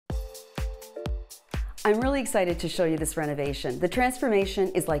I'm really excited to show you this renovation. The transformation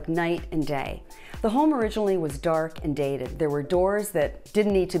is like night and day. The home originally was dark and dated. There were doors that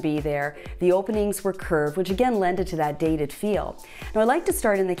didn't need to be there. The openings were curved, which again lended to that dated feel. Now I like to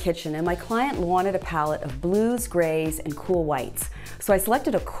start in the kitchen, and my client wanted a palette of blues, grays, and cool whites. So I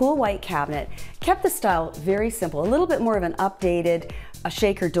selected a cool white cabinet, kept the style very simple, a little bit more of an updated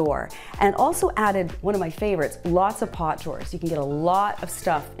shaker door, and also added one of my favorites, lots of pot drawers. You can get a lot of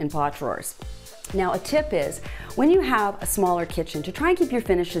stuff in pot drawers. Now a tip is, when you have a smaller kitchen, to try and keep your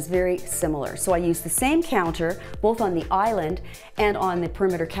finishes very similar. So I use the same counter, both on the island and on the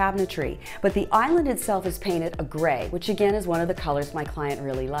perimeter cabinetry, but the island itself is painted a gray, which again is one of the colors my client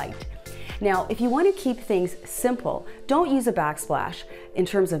really liked. Now, if you want to keep things simple, don't use a backsplash in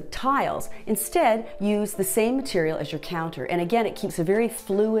terms of tiles. Instead, use the same material as your counter. And again, it keeps a very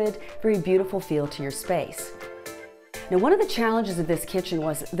fluid, very beautiful feel to your space. Now, one of the challenges of this kitchen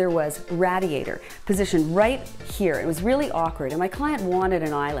was there was radiator positioned right here. It was really awkward, and my client wanted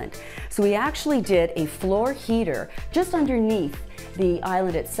an island. So we actually did a floor heater just underneath the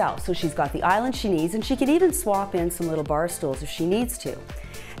island itself. So she's got the island she needs, and she could even swap in some little bar stools if she needs to.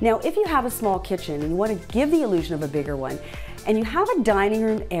 Now, if you have a small kitchen and you want to give the illusion of a bigger one, and you have a dining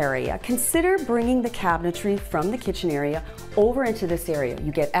room area, consider bringing the cabinetry from the kitchen area over into this area.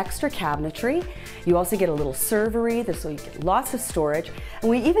 You get extra cabinetry, you also get a little servery, so you get lots of storage,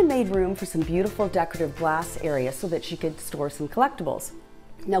 and we even made room for some beautiful decorative glass area so that she could store some collectibles.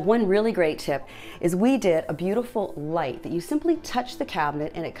 Now, one really great tip is we did a beautiful light that you simply touch the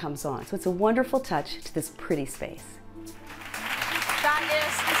cabinet and it comes on. So it's a wonderful touch to this pretty space. That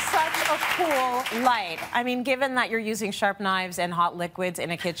is such a cool light. I mean, given that you're using sharp knives and hot liquids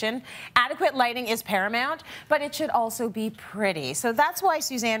in a kitchen, adequate lighting is paramount, but it should also be pretty. So that's why,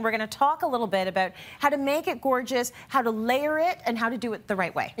 Suzanne, we're going to talk a little bit about how to make it gorgeous, how to layer it, and how to do it the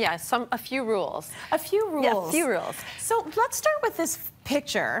right way. Yeah, a few rules. A few rules. Yeah, a few rules. So let's start with this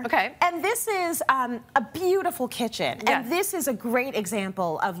picture. Okay. And this is a beautiful kitchen. Yes. And this is a great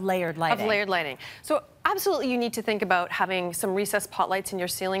example of layered lighting. Of layered lighting. So absolutely you need to think about having some recessed pot lights in your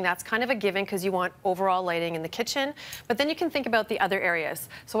ceiling. That's kind of a given because you want overall lighting in the kitchen. But then you can think about the other areas.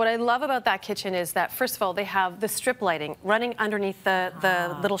 So what I love about that kitchen is that, first of all, they have the strip lighting running underneath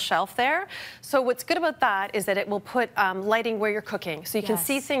the little shelf there. So what's good about that is that it will put lighting where you're cooking. So you can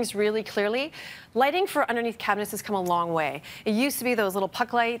see things really clearly. Lighting for underneath cabinets has come a long way. It used to be those little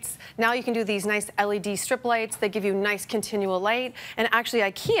puck lights. Now you can do these nice LED strip lights. They give you nice continual light. And actually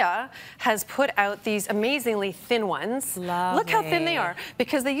IKEA has put out these amazingly thin ones. Lovely. Look how thin they are.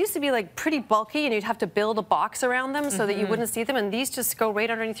 Because they used to be like pretty bulky and you'd have to build a box around them so that you wouldn't see them. And these just go right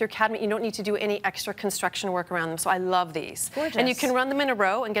underneath your cabinet. You don't need to do any extra construction work around them. So I love these. Gorgeous. And you can run them in a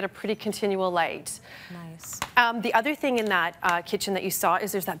row and get a pretty continual light. Nice. The other thing in that kitchen that you saw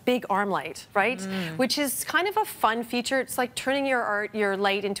is there's that big arm light, right? Which is kind of a fun feature. It's like turning your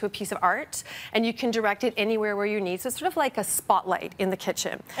light into a piece of art, and you can direct it anywhere where you need. So it's sort of like a spotlight in the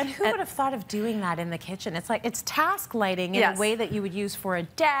kitchen. And who would have thought of doing that in the kitchen? It's like, it's task lighting in a way that you would use for a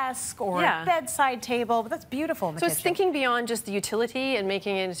desk or a bedside table, but that's beautiful in the kitchen. So it's thinking beyond just the utility and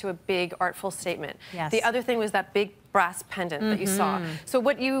making it into a big artful statement. Yes. The other thing was that big brass pendant that you saw. So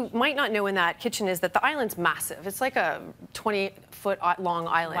what you might not know in that kitchen is that the island's massive. It's like a 20-foot long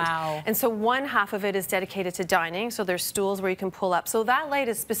island. Wow. And so one half of it is dedicated to dining, so there's stools where you can pull up. So that light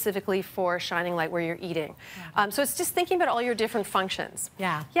is specifically for shining light where you're eating. So it's just thinking about all your different functions.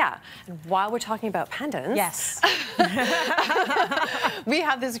 Yeah. Yeah. And while we're talking about pendants, yes. we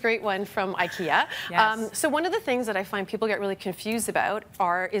have this great one from IKEA. Yes. So one of the things that I find people get really confused about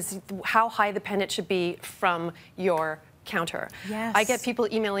is how high the pendant should be from your counter. Yes. I get people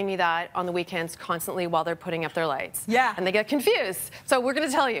emailing me that on the weekends constantly while they're putting up their lights. Yeah. And they get confused. So we're going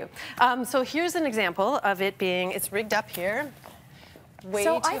to tell you. So here's an example of it being, it's rigged up here. Way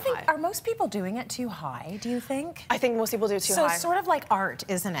so too I think, high. are most people doing it too high, do you think? I think most people do it too high. So sort of like art,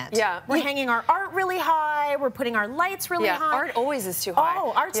 isn't it? Yeah. We're hanging our art really high, we're putting our lights really high. Art always is too high.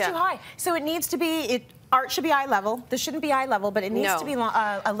 Oh, art's too high. So it needs to be, art should be eye level. This shouldn't be eye level, but it needs to be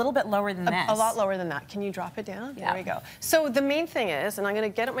a little bit lower than this. A lot lower than that. Can you drop it down? Yeah. There we go. So the main thing is, and I'm going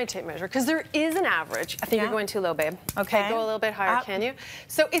to get up my tape measure, because there is an average. I think you're going too low, babe. Okay. Go a little bit higher, can you?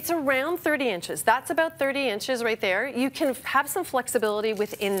 So it's around 30 inches. That's about 30 inches right there. You can have some flexibility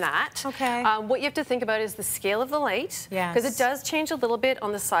within that. Okay. What you have to think about is the scale of the light. Yes. Because it does change a little bit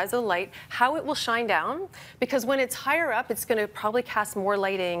on the size of the light, how it will shine down, because when it's higher up, it's going to probably cast more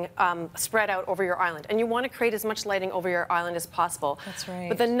lighting spread out over your island. And you want to create as much lighting over your island as possible. That's right.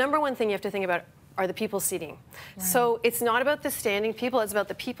 But the number one thing you have to think about are the people seating. Right. So it's not about the standing people, it's about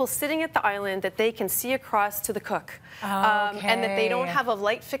the people sitting at the island that they can see across to the cook. And that they don't have a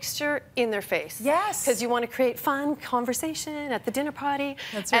light fixture in their face. Yes. Because you want to create fun conversation at the dinner party.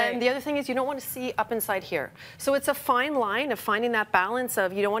 That's right. And the other thing is you don't want to see up inside here. So it's a fine line of finding that balance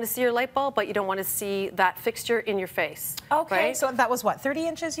of you don't want to see your light bulb, but you don't want to see that fixture in your face. Okay, right? so that was what, 30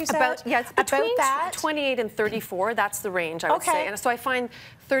 inches you said? It's between that? 28 and 34, that's the range, I would say. And so I find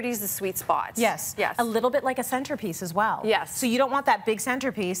 30 is the sweet spot. Yes. Yes. A little bit like a centerpiece as well. Yes. So you don't want that big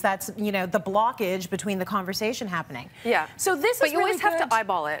centerpiece that's, you know, the blockage between the conversation happening. Yeah. So this but is you really always have to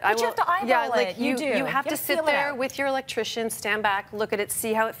eyeball it. But you have to eyeball it. You do. You have to sit there with your electrician, stand back, look at it,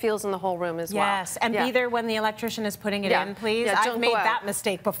 see how it feels in the whole room as well. Yes, and be there when the electrician is putting it in, please. Yeah, I've made that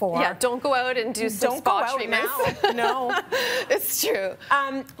mistake before. Yeah, don't go out and do some spa treatments. No. It's true.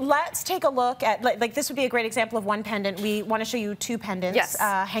 Let's take a look at, like this would be a great example of one pendant. We want to show you two pendants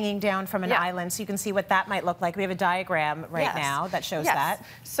hanging down from an island, so you can see what that might look like. We have a diagram right now that shows that.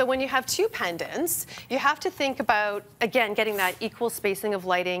 So when you have two pendants, you have to think about, again, getting that equal spacing of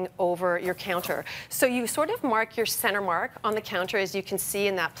lighting over your counter. So you sort of mark your center mark on the counter, as you can see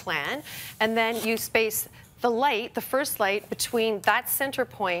in that plan, and then you space the light, the first light, between that center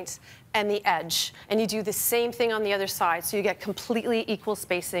point and the edge, and you do the same thing on the other side, so you get completely equal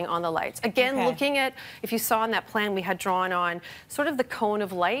spacing on the lights. Again, looking at, if you saw in that plan we had drawn on sort of the cone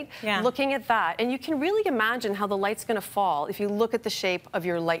of light, looking at that, and you can really imagine how the light's going to fall if you look at the shape of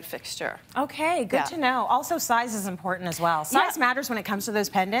your light fixture. Okay, good to know. Also, size is important as well. Size matters when it comes to those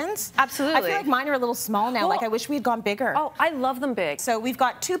pendants. Absolutely. I feel like mine are a little small now. Like I wish we'd gone bigger. Oh, I love them big. So we've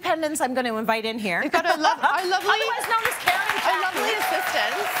got two pendants I'm going to invite in here. We've got our lovely, otherwise known as Karen, our lovely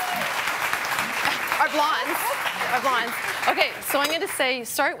assistants. Our blondes. Okay, so I'm going to say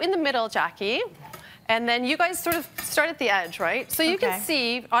start in the middle, Jackie, and then you guys sort of start at the edge, right? So you can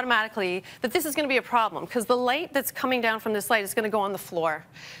see automatically that this is going to be a problem because the light that's coming down from this light is going to go on the floor.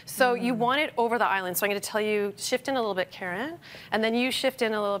 So you want it over the island. So I'm going to tell you, shift in a little bit, Karen, and then you shift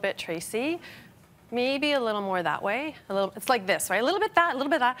in a little bit, Tracy. Maybe a little more that way. It's like this, right? A little bit that, a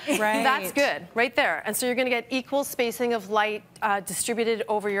little bit that. Right. That's good, right there. And so you're going to get equal spacing of light distributed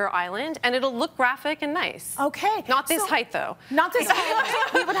over your island, and it'll look graphic and nice. Okay. Not this height, though. Not this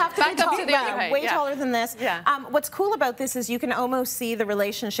height. We would have to back be up to the other height. Way taller than this. Yeah. What's cool about this is you can almost see the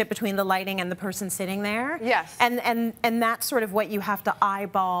relationship between the lighting and the person sitting there. Yes. And that's sort of what you have to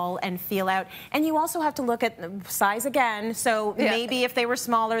eyeball and feel out. And you also have to look at size again. So maybe if they were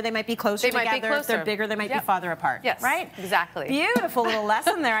smaller, they might be closer together. Might be closer. If they're bigger, they might be farther apart. Yes. Right? Exactly. Beautiful little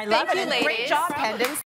lesson there. I love it. Thank you, ladies. Great job, pendants.